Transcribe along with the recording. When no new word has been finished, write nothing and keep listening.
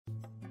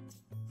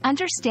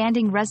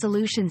Understanding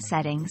Resolution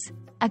Settings,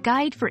 a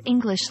guide for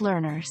English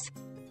learners.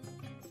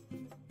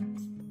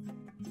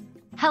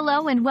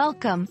 Hello and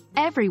welcome,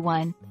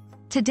 everyone.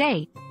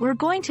 Today, we're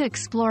going to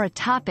explore a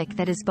topic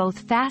that is both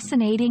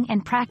fascinating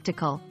and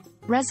practical: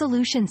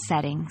 resolution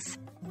settings.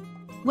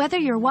 Whether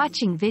you're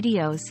watching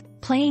videos,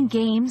 playing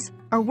games,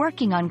 or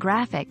working on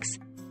graphics,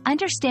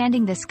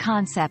 understanding this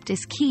concept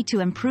is key to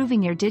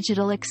improving your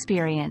digital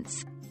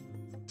experience.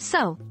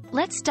 So,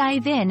 let's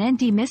dive in and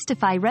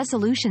demystify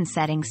resolution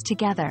settings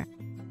together.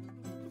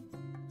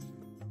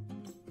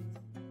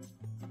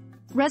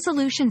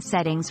 Resolution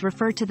settings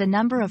refer to the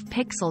number of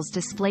pixels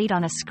displayed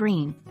on a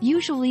screen,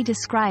 usually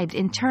described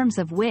in terms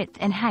of width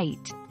and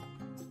height.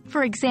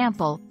 For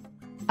example,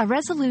 a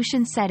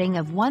resolution setting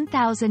of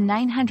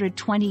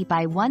 1920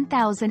 by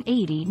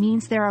 1080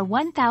 means there are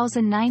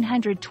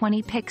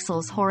 1920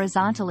 pixels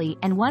horizontally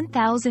and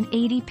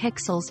 1080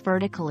 pixels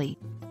vertically.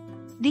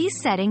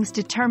 These settings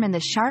determine the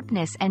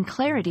sharpness and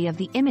clarity of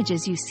the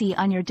images you see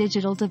on your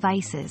digital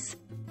devices.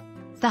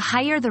 The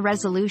higher the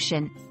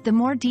resolution, the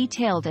more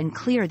detailed and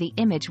clear the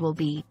image will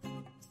be.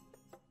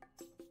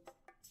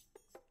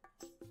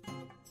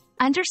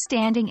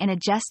 Understanding and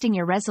adjusting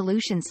your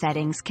resolution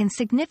settings can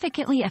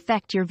significantly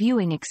affect your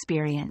viewing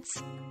experience.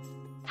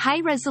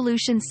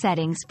 High-resolution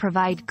settings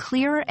provide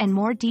clearer and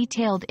more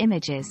detailed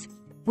images,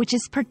 which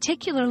is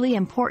particularly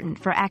important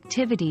for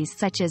activities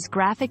such as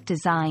graphic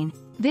design,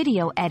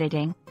 video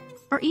editing,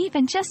 or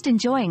even just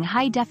enjoying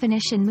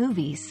high-definition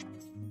movies.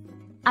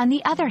 On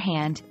the other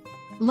hand,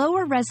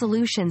 lower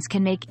resolutions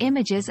can make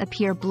images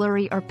appear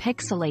blurry or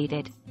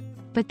pixelated,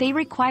 but they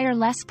require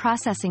less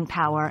processing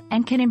power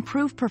and can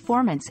improve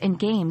performance in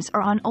games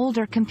or on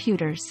older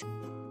computers.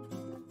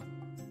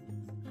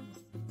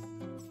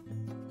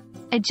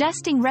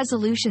 Adjusting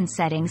resolution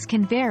settings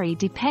can vary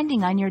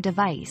depending on your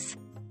device.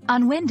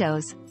 On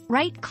Windows,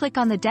 right-click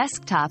on the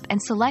desktop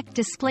and select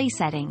Display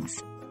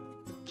Settings.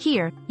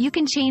 Here, you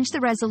can change the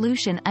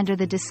resolution under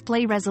the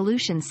Display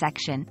Resolution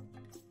section.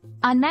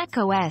 On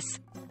macOS,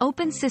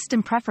 open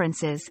System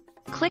Preferences,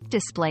 click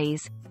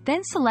Displays,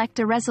 then select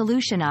a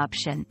resolution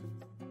option.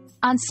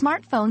 On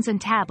smartphones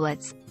and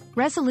tablets,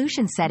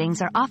 resolution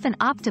settings are often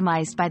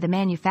optimized by the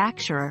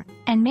manufacturer,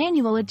 and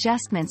manual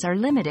adjustments are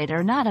limited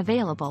or not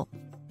available.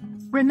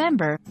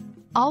 Remember,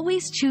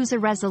 always choose a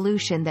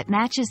resolution that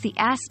matches the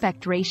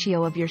aspect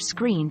ratio of your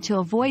screen to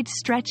avoid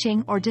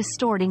stretching or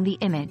distorting the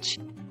image.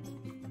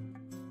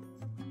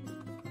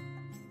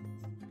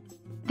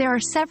 There are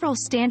several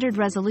standard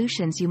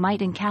resolutions you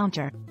might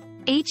encounter: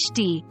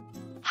 HD,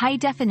 High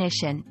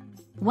Definition,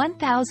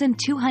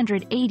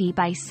 1280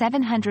 by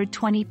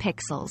 720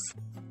 pixels.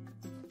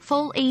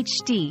 Full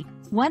HD,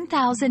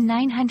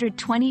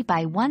 1920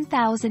 by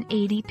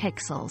 1080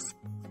 pixels.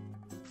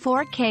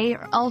 4K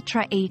or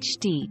Ultra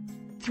HD,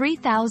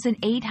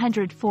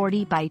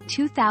 3840 by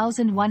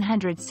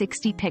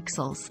 2160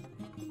 pixels.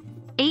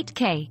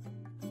 8K,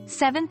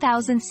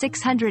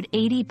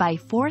 7680 by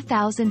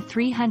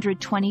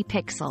 4320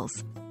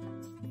 pixels.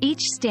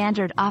 Each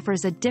standard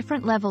offers a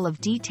different level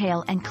of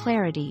detail and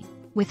clarity,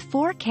 with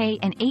 4K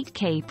and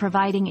 8K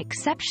providing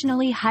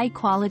exceptionally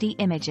high-quality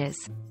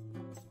images.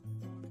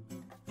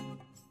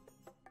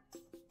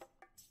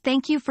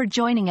 Thank you for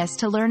joining us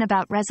to learn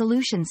about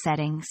resolution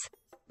settings.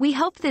 We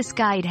hope this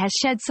guide has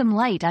shed some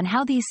light on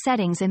how these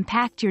settings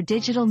impact your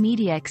digital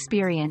media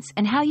experience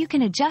and how you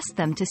can adjust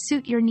them to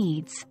suit your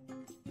needs.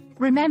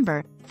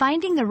 Remember,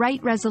 finding the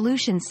right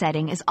resolution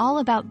setting is all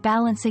about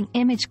balancing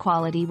image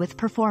quality with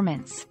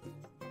performance.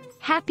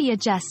 Happy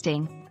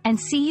adjusting, and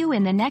see you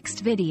in the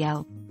next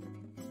video.